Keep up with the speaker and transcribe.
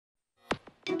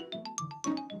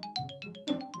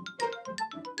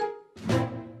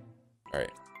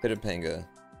PePanga.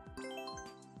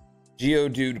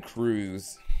 Geodude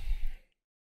cruise.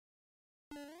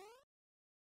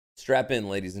 Strap in,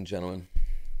 ladies and gentlemen.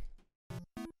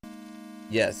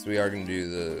 Yes, we are going to do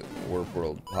the Warp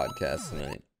World podcast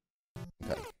tonight.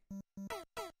 Okay.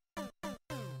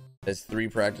 There's 3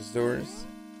 practice doors.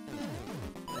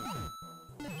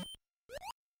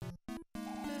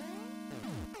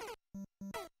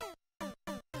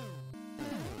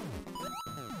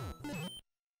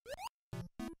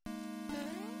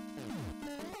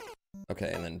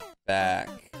 Okay, and then back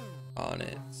on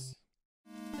it.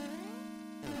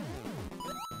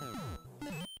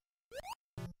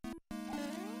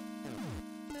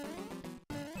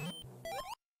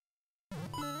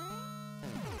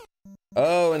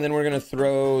 Oh, and then we're gonna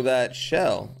throw that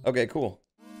shell. Okay, cool.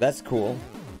 That's cool.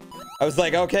 I was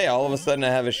like, okay, all of a sudden I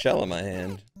have a shell in my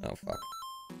hand. Oh, fuck.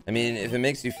 I mean, if it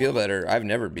makes you feel better, I've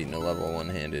never beaten a level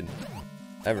one-handed.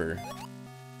 Ever.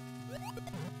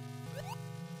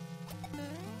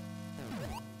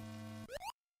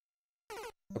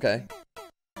 Okay.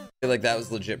 I feel like that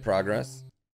was legit progress.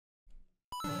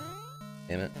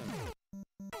 Damn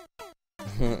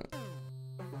it.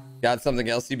 Got something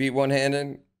else you beat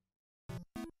one-handed?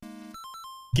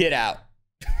 Get out.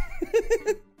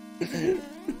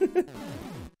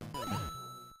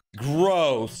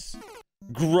 Gross.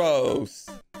 Gross.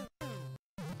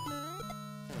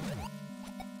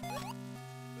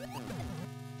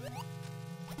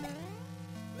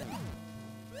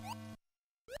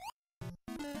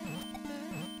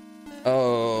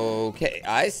 Okay,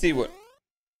 I see what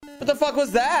the fuck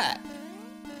was that?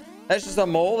 That's just a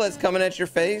mole that's coming at your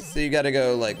face. So you gotta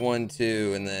go like 1,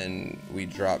 2, and then we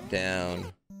drop down.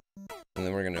 And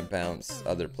then we're gonna bounce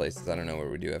other places. I don't know what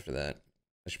we do after that.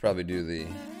 I should probably do the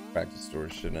practice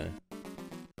doors, shouldn't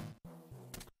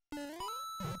I?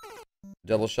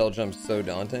 Double shell jump's so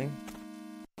daunting.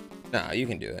 Nah, you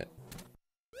can do it.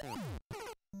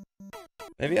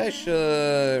 Maybe I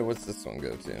should... What's this one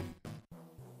go to?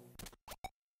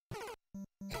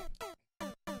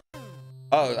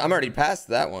 Oh, I'm already past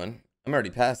that one. I'm already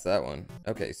past that one.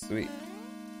 Okay, sweet.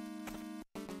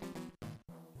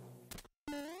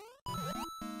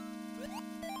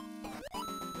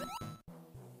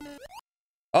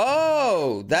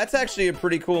 Oh, that's actually a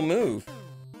pretty cool move.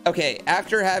 Okay,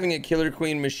 after having a Killer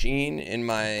Queen machine in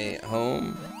my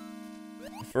home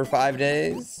for 5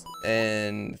 days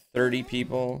and 30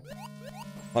 people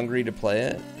hungry to play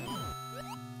it.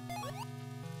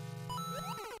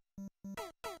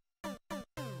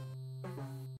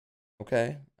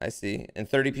 Okay, I see. And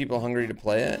 30 people hungry to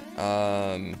play it.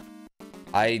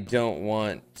 I don't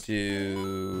want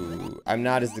to... I'm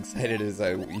not as excited as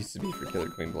I used to be for Killer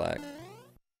Queen Black.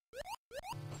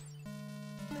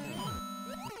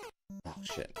 Oh,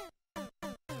 shit.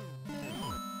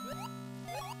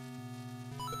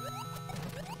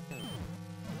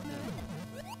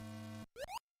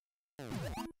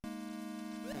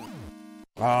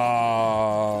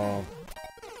 Oh.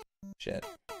 Shit.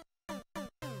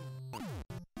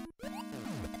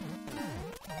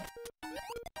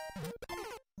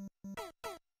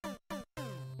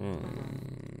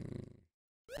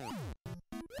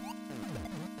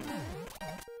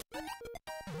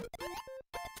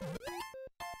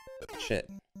 Shit.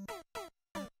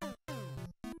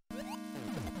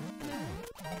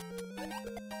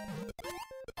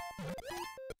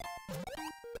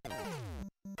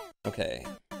 Okay.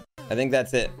 I think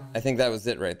that's it. I think that was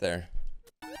it right there.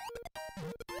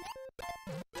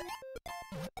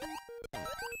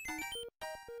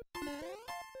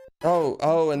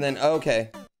 Oh, and then, okay.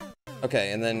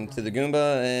 Okay, and then to the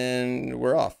Goomba, and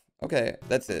we're off. Okay,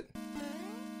 that's it.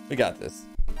 We got this.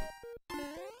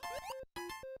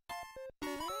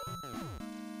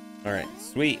 Alright,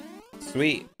 sweet.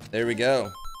 Sweet. There we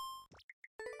go.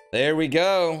 There we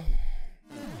go.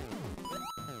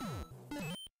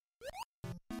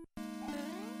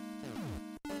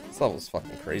 This level's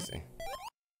fucking crazy.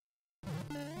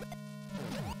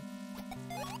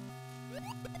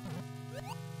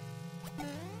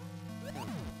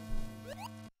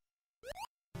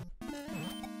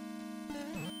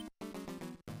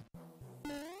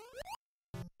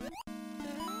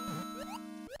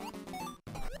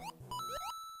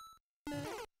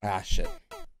 Ah, shit.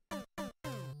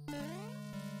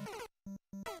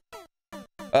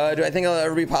 Do I think it'll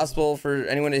ever be possible for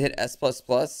anyone to hit S++?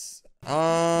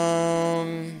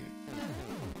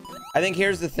 I think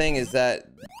here's the thing is that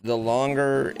the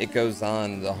longer it goes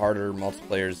on, the harder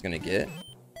multiplayer is gonna get.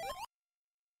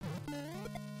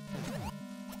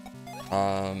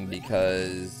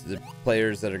 Because the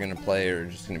players that are gonna play are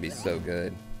just gonna be so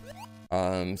good.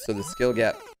 So the skill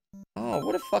gap... Oh, Oh,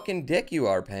 what a fucking dick you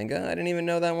are, Panga. I didn't even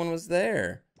know that one was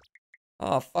there.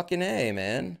 Oh, fucking A,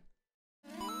 man.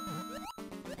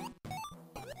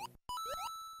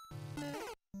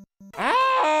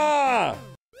 Ah!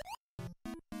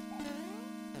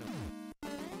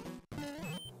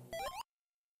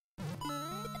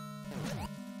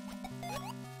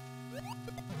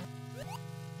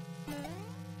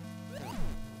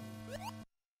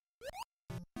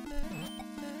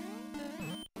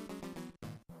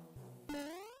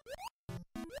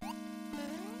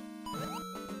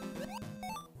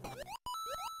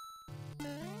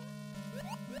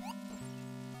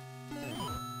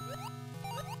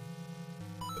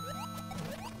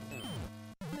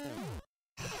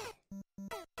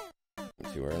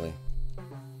 Too early.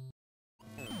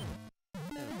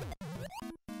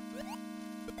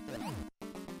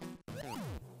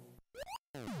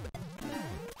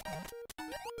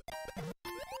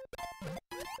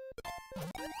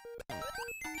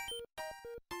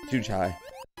 Too high.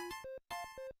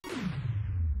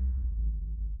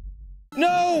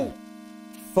 No!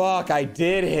 Fuck, I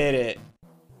did hit it.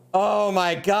 Oh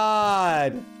my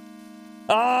god.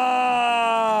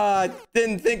 Ah,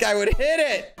 didn't think I would hit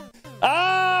it.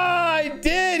 Ah, I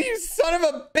did, you son of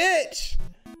a bitch.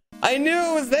 I knew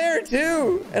it was there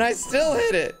too, and I still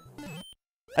hit it.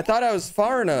 I thought I was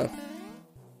far enough.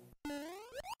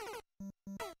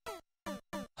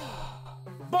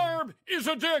 Barb is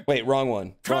a dick. Wait, wrong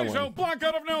one. Wrong Kaizo one. block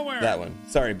out of nowhere. That one.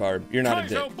 Sorry, Barb. You're not a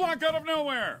Kaizo dick. block out of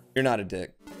nowhere. You're not a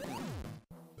dick.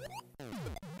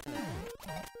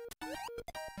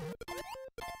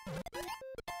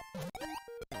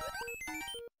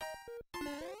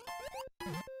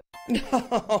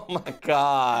 Oh my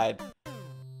god.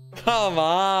 Come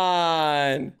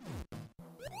on.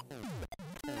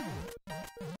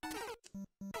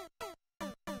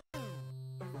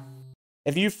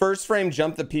 If you first frame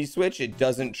jump the P switch, it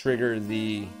doesn't trigger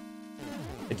the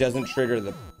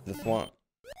thwomp.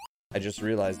 I just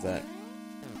realized that.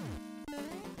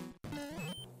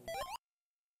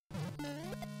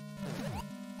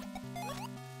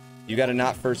 You gotta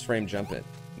not first frame jump it.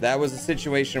 That was a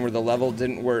situation where the level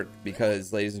didn't work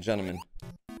because, ladies and gentlemen,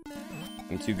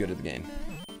 I'm too good at the game.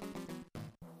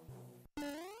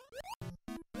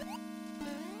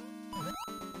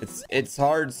 It's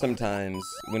hard sometimes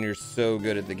when you're so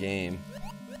good at the game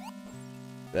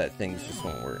that things just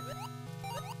won't work.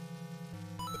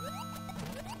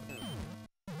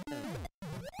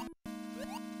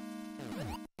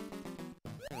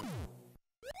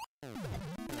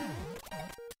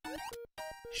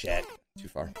 Shit, too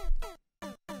far.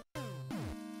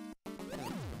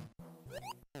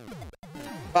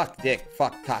 Fuck dick,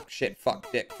 fuck cock shit, fuck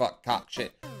dick, fuck cock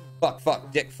shit.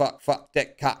 Fuck dick, fuck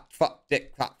dick, cock, fuck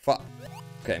dick, cock, fuck.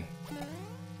 Okay.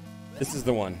 This is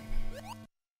the one.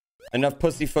 Enough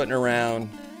pussyfooting around.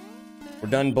 We're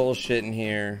done bullshitting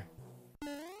here.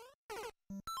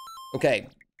 Okay,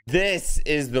 this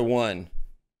is the one.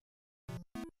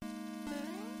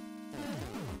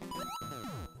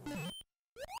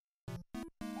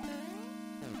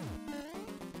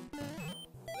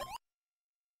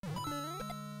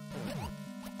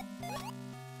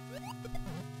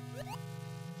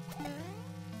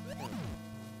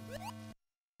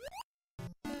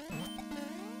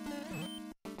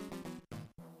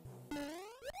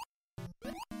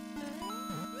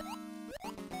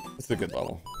 It's a good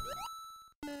level.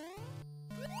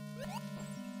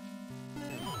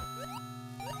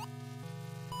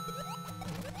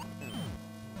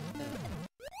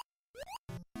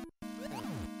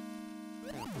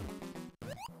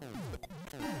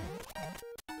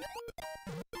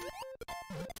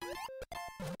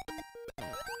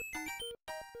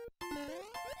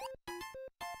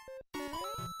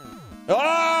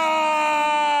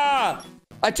 Ah!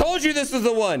 I told you this was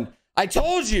the one. I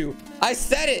told you. I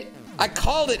said it. I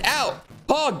called it out.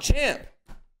 Pog champ.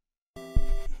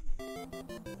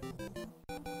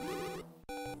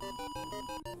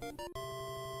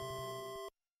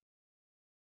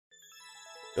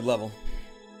 Good level.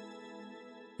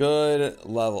 Good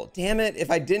level. Damn it. If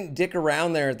I didn't dick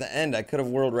around there at the end, I could have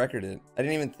world recorded. I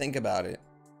didn't even think about it.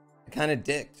 I kind of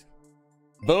dicked.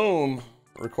 Boom.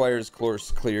 Requires course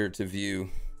clear to view.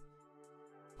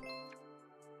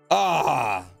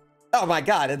 Ah. Oh my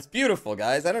god, it's beautiful,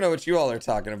 guys. I don't know what you all are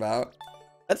talking about.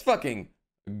 That's fucking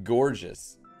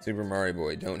gorgeous. Super Mario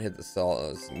Boy, don't hit the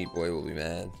saws. Meat Boy will be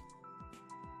mad.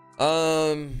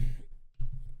 I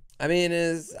mean,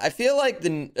 I feel like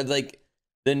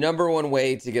the number one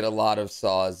way to get a lot of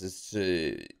saws is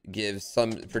to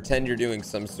pretend you're doing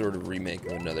some sort of remake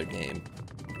of another game.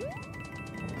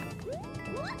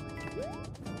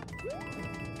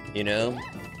 You know?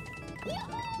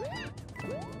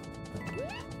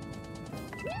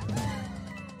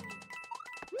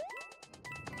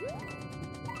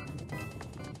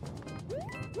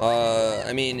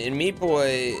 I mean, in Meat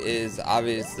Boy is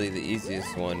obviously the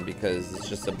easiest one because it's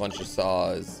just a bunch of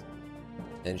saws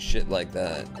and shit like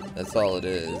that. That's all it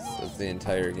is. That's the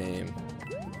entire game.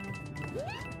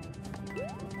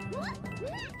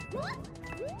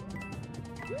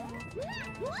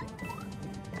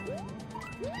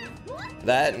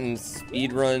 That and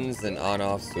speed runs and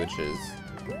on-off switches.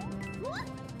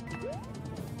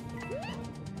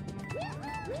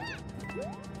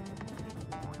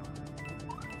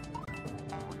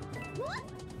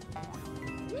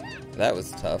 That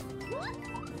was tough.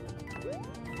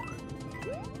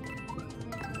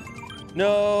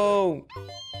 No!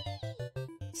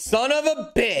 Son of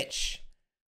a bitch!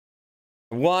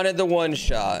 Wanted the one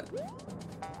shot.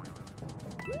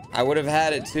 I would have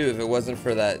had it too if it wasn't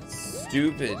for that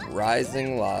stupid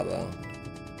rising lava.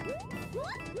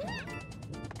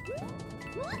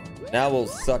 Now we'll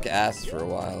suck ass for a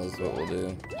while is what we'll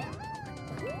do.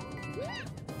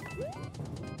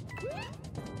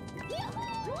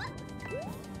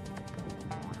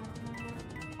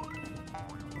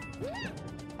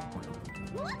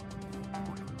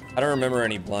 I don't remember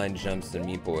any blind jumps in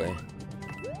Meat Boy.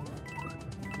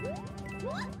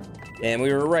 And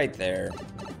we were right there.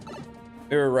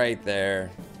 We were right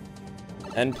there.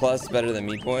 N plus better than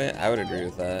Meat Boy? I would agree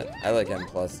with that. I like N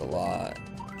plus a lot.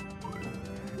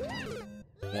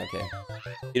 Okay.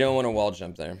 You don't want to wall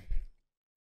jump there.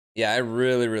 Yeah, I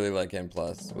really, really like N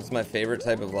plus. What's my favorite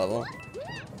type of level?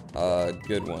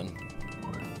 Good one.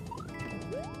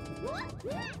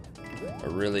 A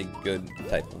really good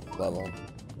type of level.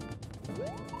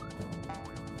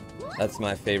 That's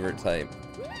my favorite type.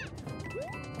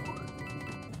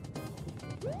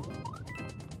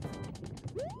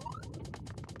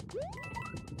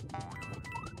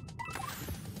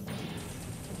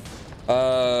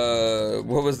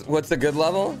 What's a good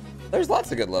level? There's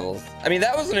lots of good levels. I mean,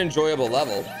 that was an enjoyable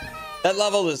level. That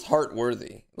level is heart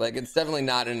worthy. Like, it's definitely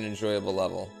not an enjoyable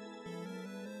level.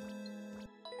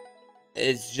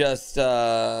 It's just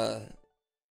a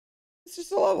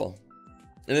level.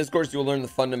 And of course, you'll learn the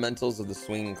fundamentals of the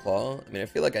swinging claw. I mean, I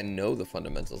feel like I know the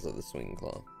fundamentals of the swinging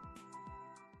claw.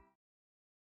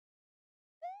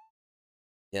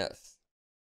 Yes.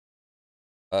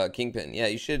 Kingpin. Yeah,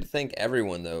 you should thank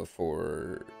everyone though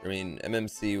for. I mean,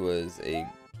 MMC was a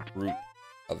group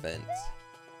event.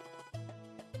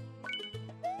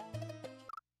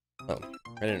 Oh,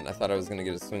 I thought I was gonna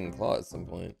get a swinging claw at some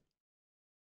point.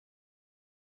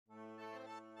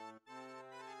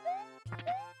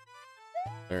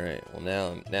 All right. Well,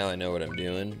 now I know what I'm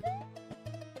doing.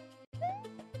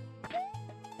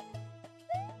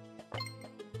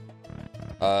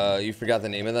 You forgot the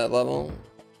name of that level?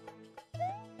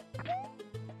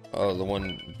 Oh, the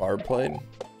one Barb played?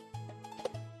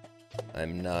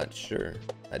 I'm not sure.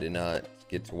 I did not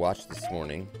get to watch this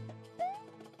morning.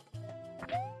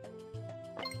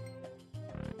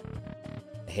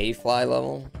 Hayfly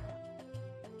level?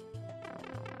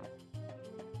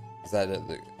 Is that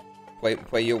the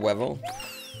Cuello Huevo?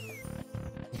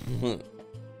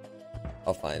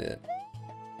 I'll find it.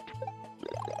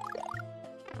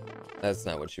 That's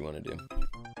not what you want to do.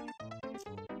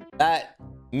 That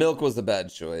milk was a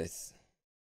bad choice.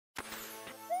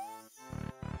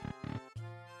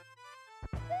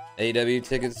 AW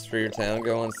tickets for your town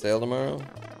go on sale tomorrow?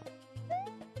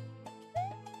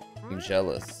 I'm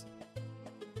jealous.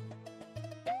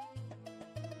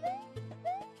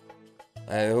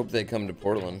 I hope they come to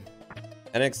Portland.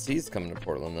 NXT's coming to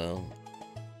Portland though.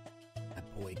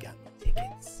 That boy got me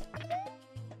tickets.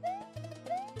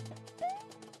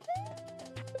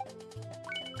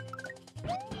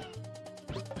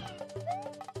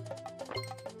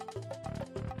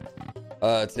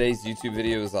 Today's YouTube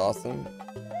video was awesome.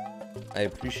 I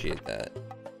appreciate that.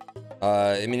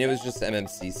 I mean, it was just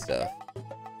MMC stuff.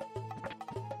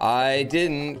 I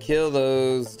didn't kill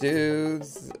those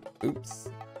dudes. Oops.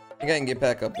 I think I can get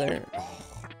back up there. Oh,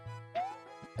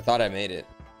 I thought I made it.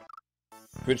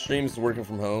 Twitch streams working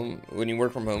from home. When you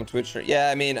work from home, Twitch. Yeah,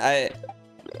 I mean, I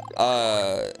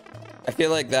feel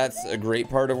like that's a great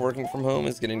part of working from home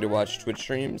is getting to watch Twitch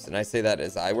streams, and I say that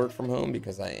as I work from home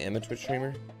because I am a Twitch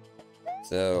streamer.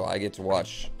 So I get to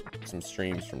watch some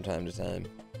streams from time to time.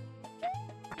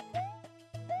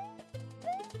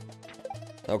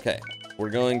 Okay, we're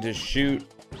going to shoot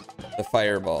the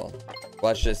fireball.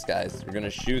 Watch this, guys. We're gonna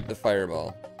shoot the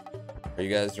fireball. Are you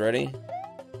guys ready?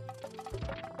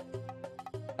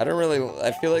 I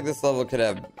feel like this level could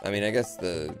have, I mean, I guess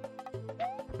the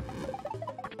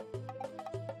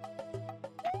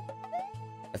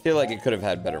feel like it could have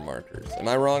had better markers. Am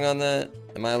I wrong on that?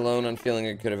 Am I alone on feeling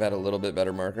it could have had a little bit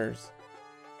better markers?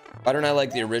 Why don't I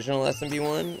like the original SMB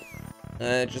one?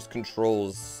 It just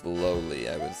controls slowly,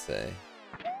 I would say.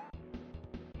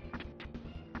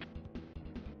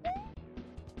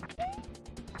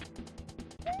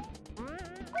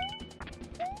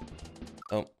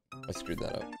 Oh, I screwed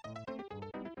that up.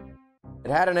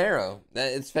 It had an arrow.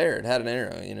 It's fair. It had an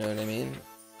arrow. You know what I mean?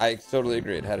 I totally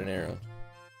agree. It had an arrow.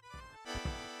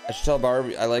 I should tell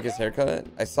Barb I like his haircut.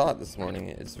 I saw it this morning.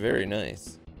 It's very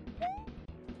nice.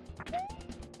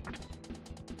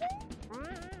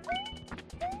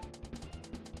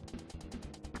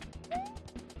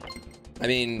 I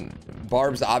mean,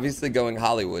 Barb's obviously going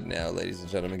Hollywood now, ladies and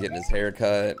gentlemen, getting his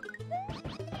haircut.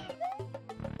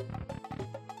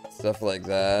 Stuff like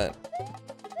that.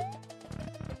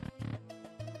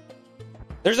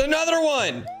 There's another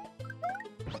one!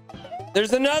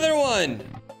 There's another one!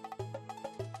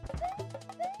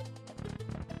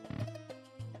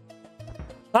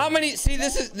 How many? See,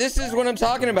 this is what I'm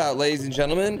talking about, ladies and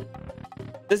gentlemen.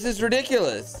 This is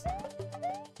ridiculous.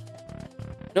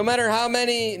 No matter how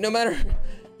many,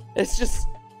 it's just,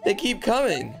 they keep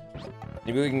coming.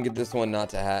 Maybe we can get this one not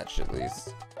to hatch at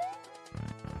least.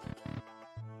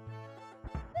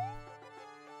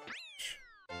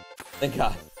 Thank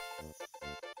God.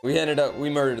 We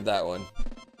murdered that one.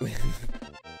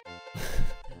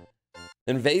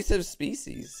 Invasive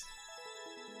species.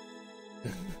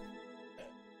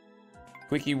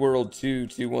 Quickie World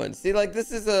 221. See, like,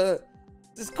 this is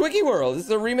Quickie World. This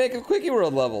is a remake of Quickie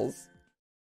World levels.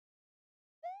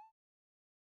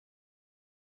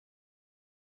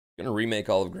 Gonna remake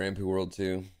all of Grand Poo World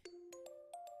 2.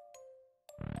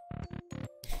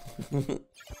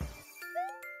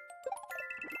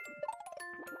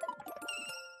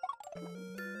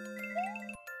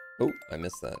 Oh, I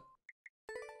missed that.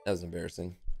 That was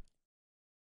embarrassing.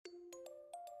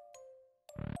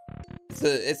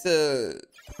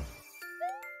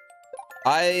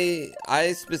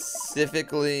 I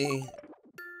specifically,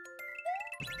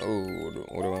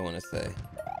 what do I want to say?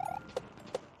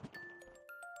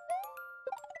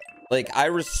 Like, I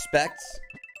respect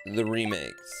the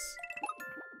remakes.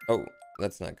 Oh,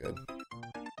 that's not good.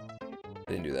 I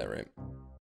didn't do that right.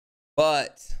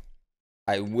 But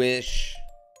I wish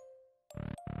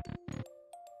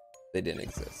they didn't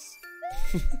exist.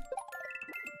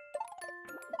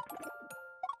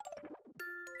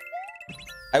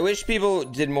 I wish people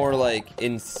did more like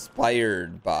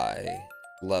inspired by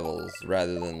levels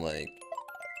rather than like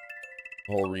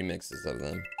whole remixes of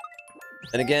them.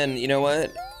 And again, you know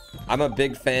what? I'm a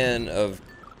big fan of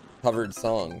covered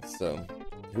songs, so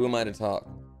who am I to talk?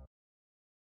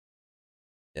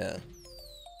 Yeah.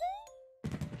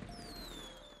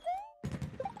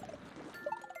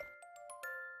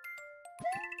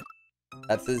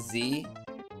 That's a Z.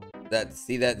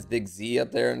 See that big Z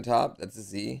up there on top? That's a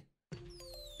Z.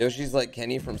 Yoshi's like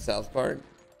Kenny from South Park.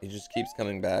 He just keeps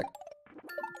coming back.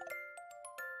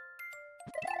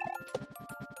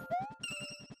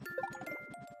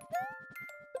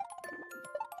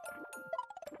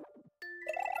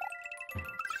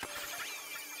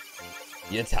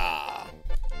 Yata.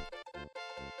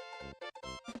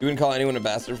 You wouldn't call anyone a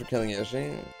bastard for killing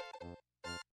Yoshi?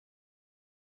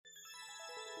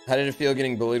 How did it feel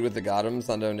getting bullied with the Gothams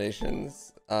on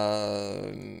donations?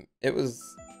 It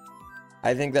was...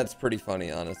 I think that's pretty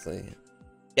funny, honestly.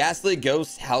 Ghastly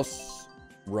Ghost House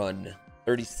Run.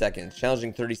 30 seconds.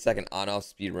 Challenging 30-second on-off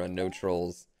speed run. No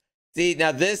trolls. See,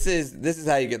 now this is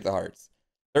how you get the hearts.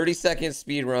 30-second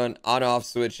speed run, on-off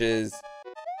switches,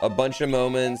 a bunch of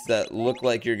moments that look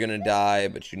like you're gonna die,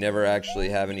 but you never actually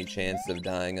have any chance of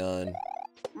dying on.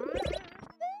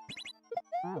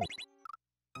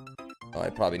 Oh, I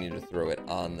probably need to throw it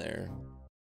on there.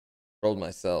 Trolled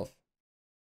myself.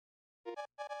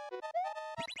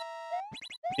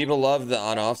 People love the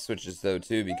on-off switches though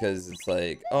too, because it's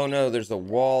like, oh no, there's a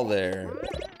wall there.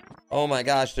 Oh my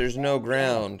gosh, there's no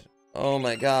ground. Oh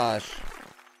my gosh.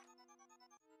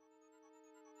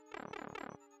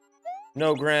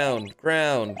 No ground.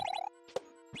 Ground.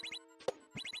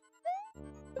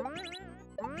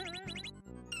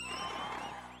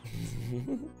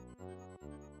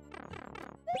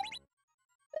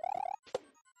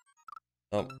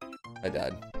 Oh, I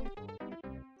died.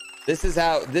 This is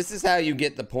how you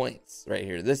get the points right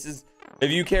here. This is,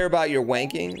 if you care about your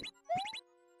wanking,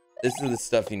 this is the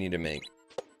stuff you need to make.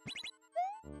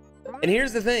 And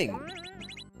here's the thing.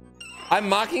 I'm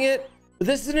mocking it, but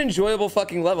this is an enjoyable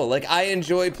fucking level. Like, I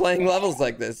enjoy playing levels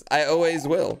like this. I always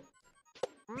will.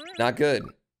 Not good.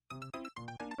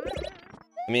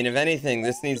 I mean, if anything,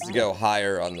 this needs to go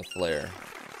higher on the flare.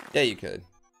 Yeah, you could.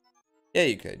 Yeah,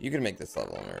 you could. You could make this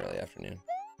level in the early afternoon.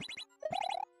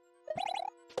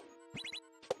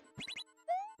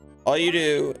 All you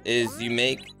do is you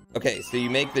make... Okay, so you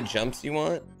make the jumps you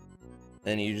want.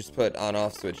 And you just put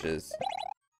on-off switches.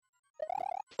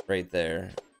 Right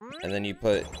there. And then you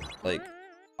put, like,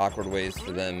 awkward ways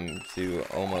for them to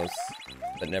almost,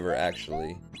 but never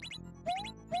actually,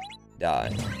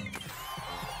 die.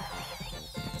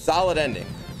 Solid ending.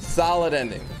 Solid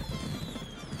ending.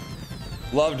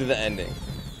 Loved the ending.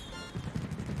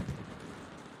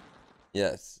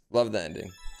 Yes, love the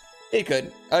ending. You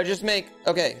could. Just make...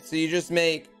 Okay, so you just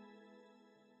make...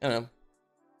 I don't know.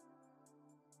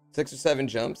 6 or 7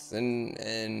 jumps,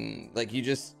 and like, you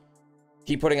just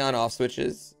keep putting on off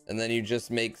switches, and then you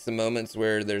just make some moments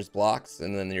where there's blocks,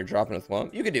 and then you're dropping a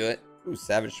thwomp. You could do it. Ooh,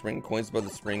 Savage Spring. Coins above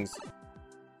the springs.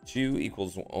 2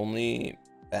 equals only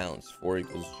bounce. 4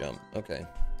 equals jump. Okay.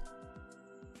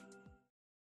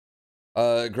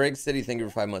 Greg City, thank you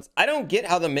for 5 months. I don't get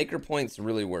how the maker points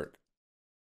really work.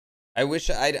 I wish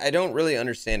I don't really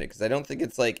understand it, because I don't think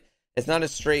it's like, it's not a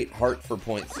straight heart for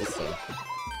point system.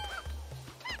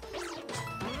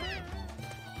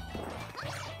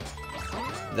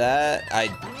 That I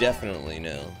definitely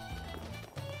know.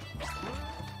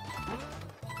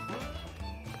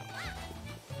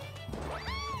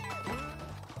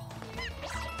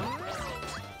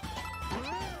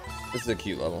 This is a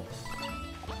cute level.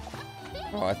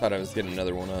 Oh, I thought I was getting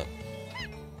another one up.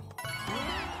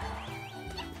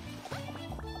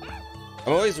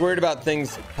 I'm always worried about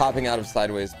things popping out of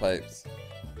sideways pipes.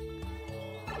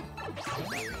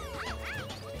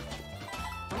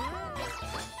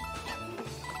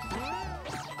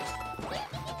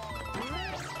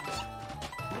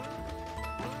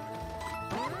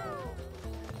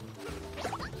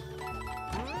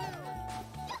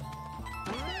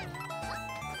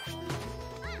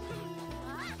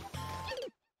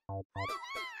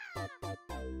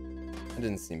 That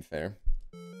didn't seem fair.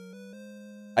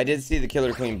 I did see the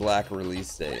Killer Queen Black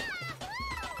release date.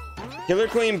 Killer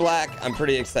Queen Black, I'm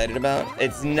pretty excited about.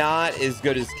 It's not as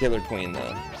good as Killer Queen,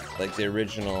 though. Like the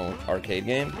original arcade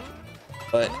game.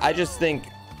 But I just think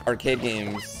arcade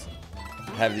games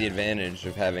have the advantage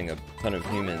of having a ton of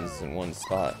humans in one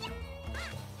spot.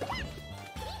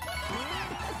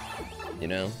 You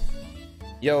know?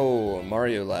 Yo,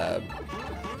 Mario Lab.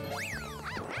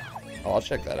 Oh, I'll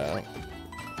check that out.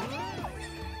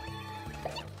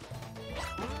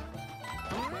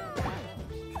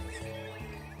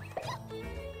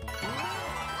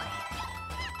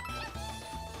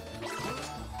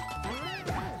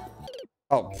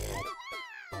 Oh.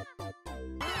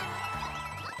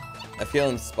 I feel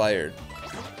inspired.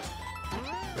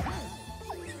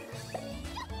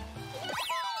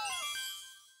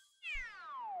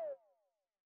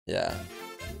 Yeah.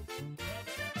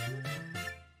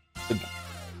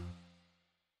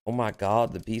 Oh my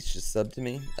god, the beast just subbed to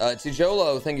me. To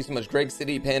Jolo, thank you so much. Greg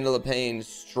City, Panda Payne,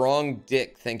 Strong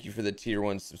Dick, thank you for the tier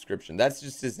 1 subscription. That's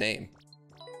just his name.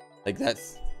 Like,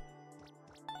 that's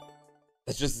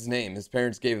just his name. His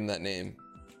parents gave him that name.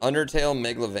 Undertale,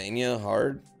 Megalovania,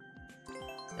 hard.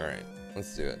 Alright,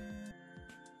 let's do it.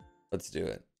 Let's do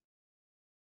it.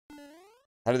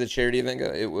 How did the charity event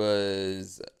go? It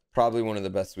was probably one of the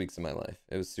best weeks of my life.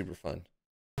 It was super fun.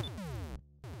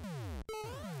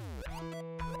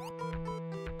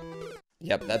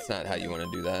 Yep, that's not how you want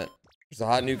to do that. There's a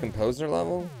hot new composer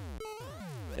level.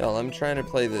 Y'all, I'm trying to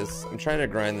play this. I'm trying to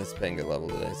grind this Panga level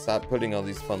today. Stop putting all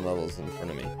these fun levels in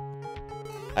front of me.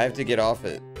 I have to get off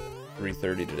at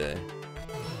 3:30 today.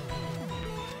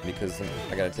 Because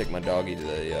I gotta take my doggy to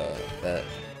the vet.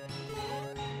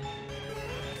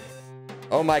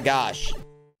 Oh my gosh.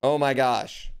 Oh my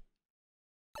gosh.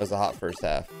 That was a hot first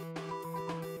half.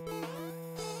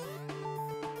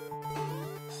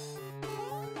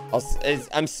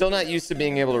 I'm still not used to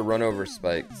being able to run over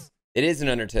spikes. It is an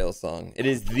Undertale song. It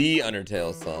is the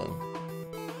Undertale song.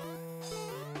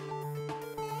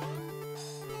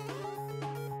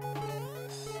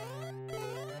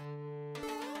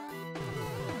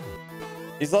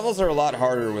 These levels are a lot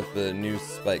harder with the new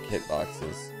spike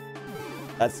hitboxes.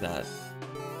 That's not.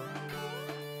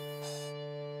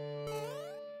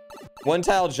 One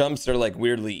tile jumps are like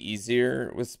weirdly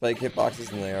easier with spike hitboxes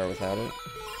than they are without it.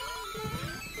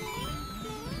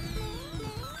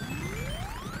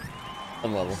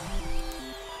 One level.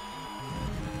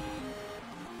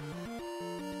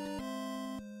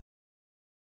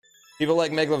 People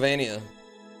like Megalovania.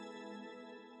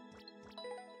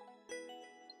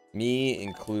 Me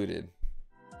included.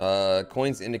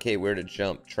 Coins indicate where to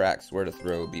jump, tracks where to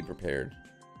throw, be prepared.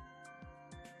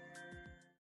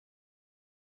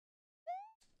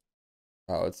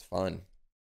 Oh, it's fun.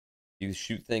 You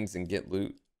shoot things and get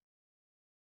loot.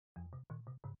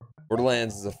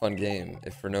 Borderlands is a fun game,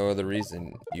 if for no other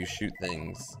reason. You shoot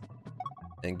things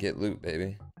and get loot,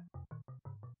 baby.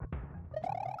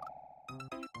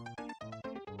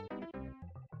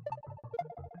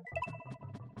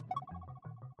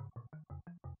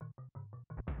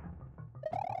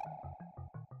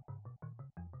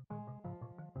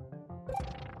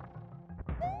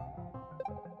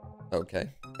 Okay,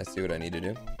 I see what I need to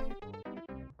do.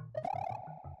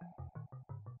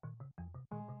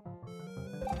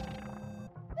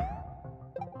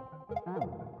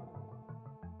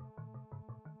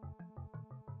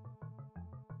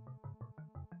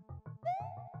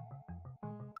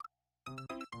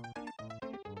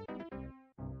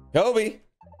 Kobe!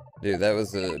 Dude, that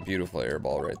was a beautiful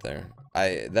airball right there.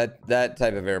 That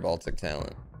type of airball took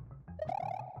talent.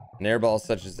 An airball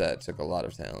such as that took a lot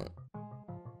of talent.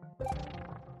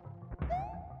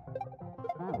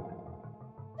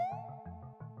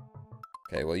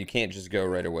 Okay, well, you can't just go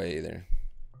right away either.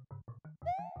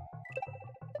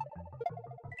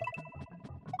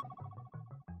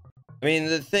 I mean,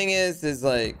 the thing is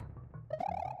like,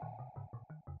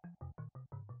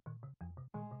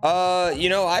 you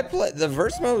know, I play the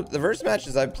verse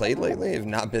matches I've played lately have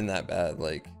not been that bad.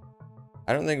 Like,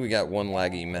 I don't think we got one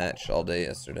laggy match all day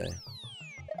yesterday.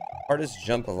 Hardest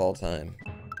jump of all time.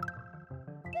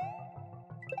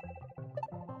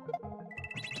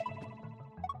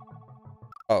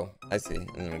 Oh, I see. And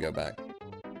then we go back.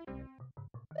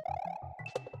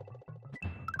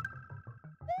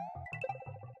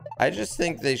 I just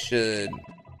think they should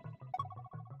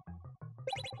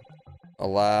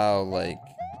allow, like,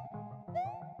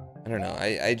 I don't know.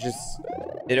 I just,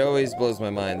 it always blows my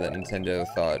mind that Nintendo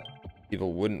thought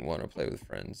people wouldn't want to play with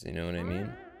friends. You know what I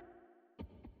mean?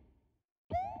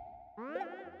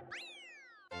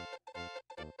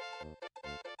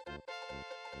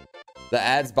 The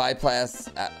ads bypass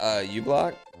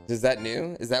uBlock? Is that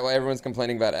new? Is that why everyone's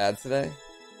complaining about ads today?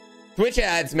 Twitch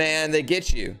ads, man, they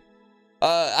get you.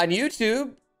 On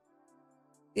YouTube,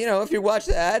 you know, if you watch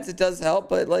the ads, it does help,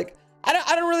 but like,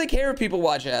 I don't really care if people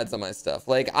watch ads on my stuff.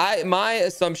 Like, my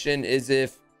assumption is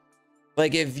if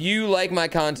you like my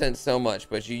content so much,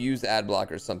 but you use ad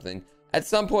block or something, at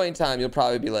some point in time, you'll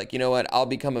probably be like, you know what, I'll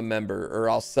become a member or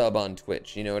I'll sub on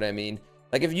Twitch. You know what I mean?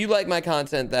 Like, if you like my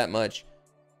content that much,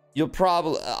 I'll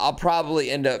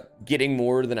probably end up getting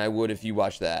more than I would if you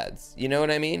watch the ads. You know what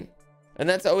I mean? And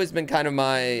that's always been kind of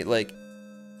my, like,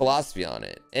 philosophy on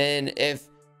it. And if,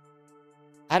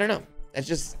 I don't know, it's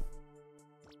just,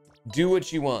 do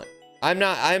what you want. I'm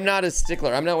not a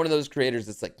stickler. I'm not one of those creators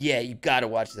that's like, yeah, you gotta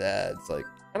watch the ads. Like,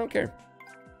 I don't care.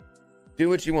 Do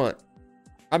what you want.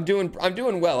 I'm doing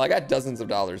well. I got dozens of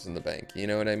dollars in the bank. You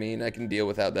know what I mean? I can deal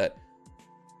without that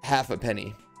half a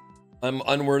penny. I'm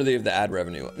unworthy of the ad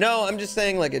revenue. No, I'm just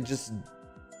saying, like, it just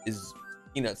is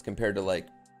peanuts compared to like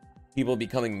people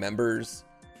becoming members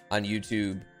on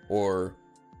YouTube or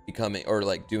becoming, or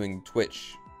like doing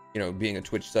Twitch, you know, being a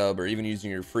Twitch sub, or even using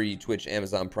your free Twitch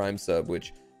Amazon Prime sub,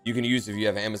 which you can use if you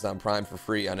have Amazon Prime for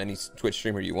free on any Twitch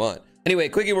streamer you want. Anyway,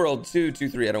 Quickie World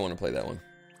 223. I don't want to play that one.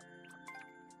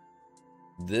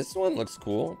 This one looks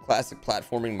cool. Classic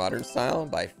platforming modern style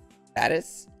by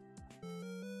Fatis.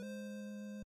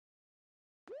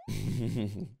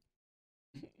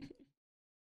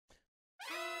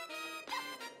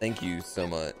 Thank you so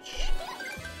much.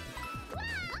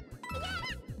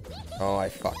 Oh, I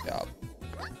fucked up.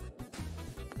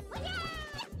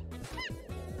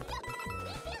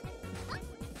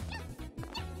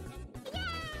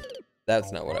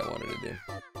 That's not what I wanted to do.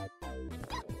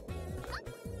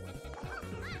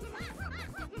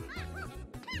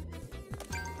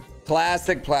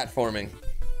 Classic platforming.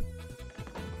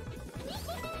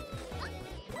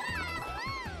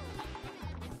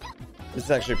 This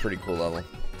is actually a pretty cool level.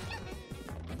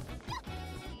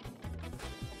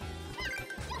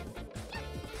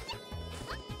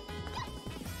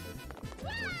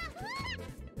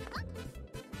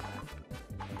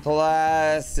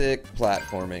 Classic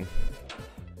platforming.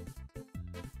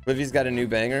 Livy's got a new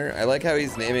banger. I like how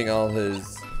he's naming all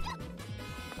his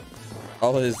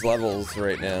levels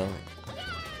right now.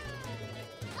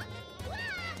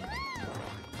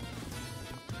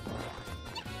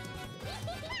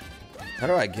 How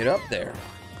do I get up there?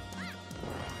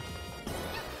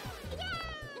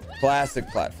 Classic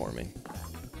platforming.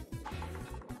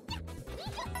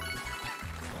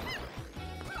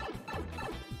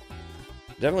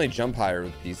 Definitely jump higher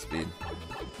with P speed.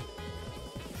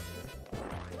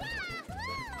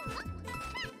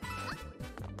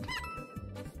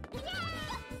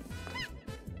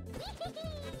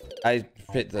 I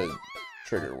hit the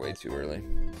trigger way too early.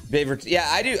 Favorite, yeah,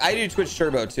 I do Twitch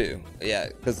Turbo too. Yeah,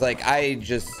 because like I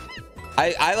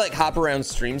like hop around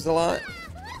streams a lot.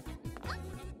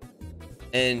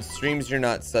 And streams you're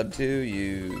not sub to,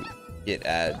 you get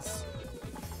ads.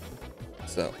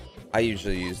 So I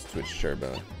usually use Twitch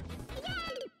Turbo.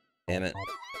 Damn it.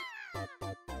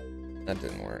 That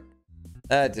didn't work.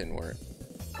 That didn't work.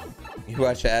 You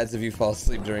watch ads if you fall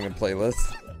asleep during a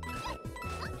playlist.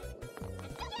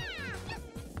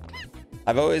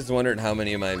 I've always wondered how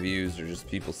many of my views are just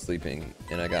people sleeping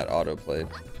and I got auto-played.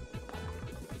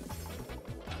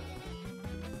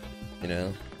 You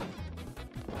know?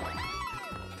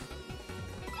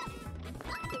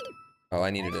 Oh,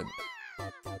 I needed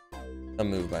a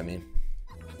move by me.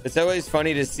 It's always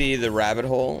funny to see the rabbit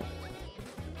hole.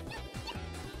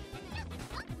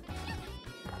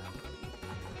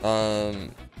 All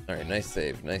right, nice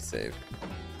save, nice save.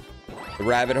 The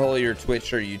rabbit hole your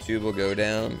Twitch or YouTube will go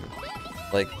down,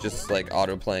 like just like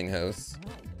auto playing hosts.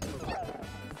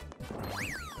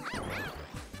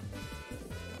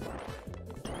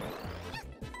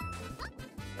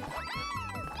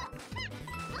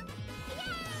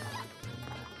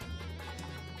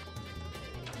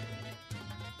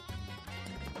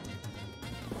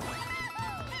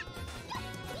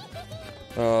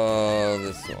 Oh,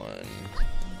 this one.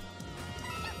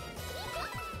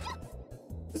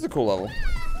 This is a cool level.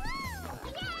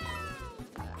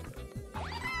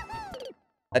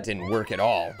 That didn't work at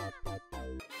all.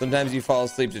 Sometimes you fall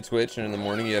asleep to Twitch and in the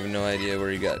morning you have no idea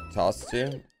where you got tossed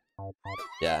to.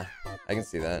 Yeah, I can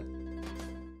see that.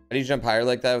 How do you jump higher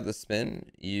like that with a spin?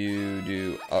 You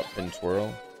do up and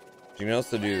twirl. You can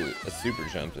also do a super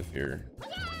jump if you're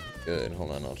good.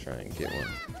 Hold on, I'll try and get one.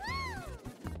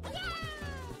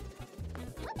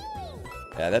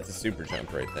 Yeah, that's a super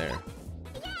jump right there.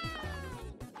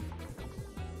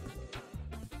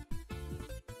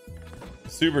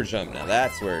 Super jump, now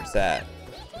that's where it's at.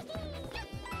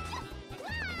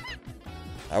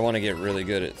 I want to get really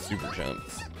good at super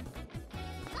jumps.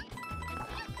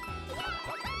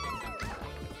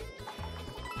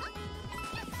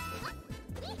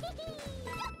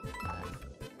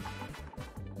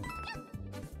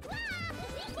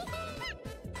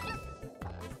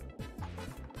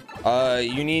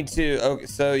 You need to, okay,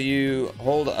 so you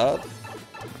hold up.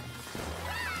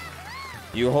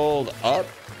 You hold up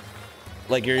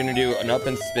like you're gonna do an up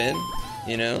and spin,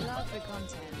 you know? Love the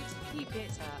content. Keep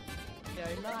it up. Go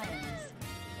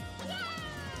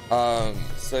Lions.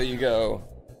 So you go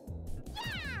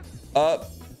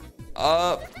up,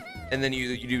 up, and then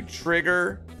you do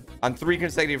trigger on 3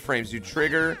 consecutive frames. You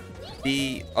trigger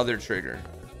the other trigger.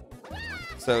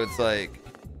 So it's like,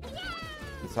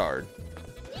 it's hard.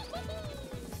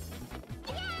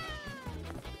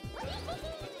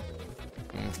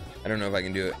 I don't know if I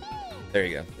can do it. There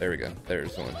you go. There we go.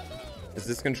 There's one. Is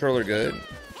this controller good?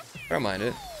 I don't mind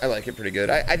it. I like it pretty good.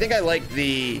 I think I like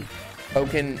the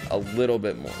token a little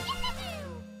bit more.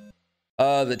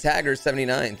 The Tagger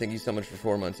 79. Thank you so much for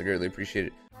 4 months. I greatly appreciate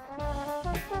it.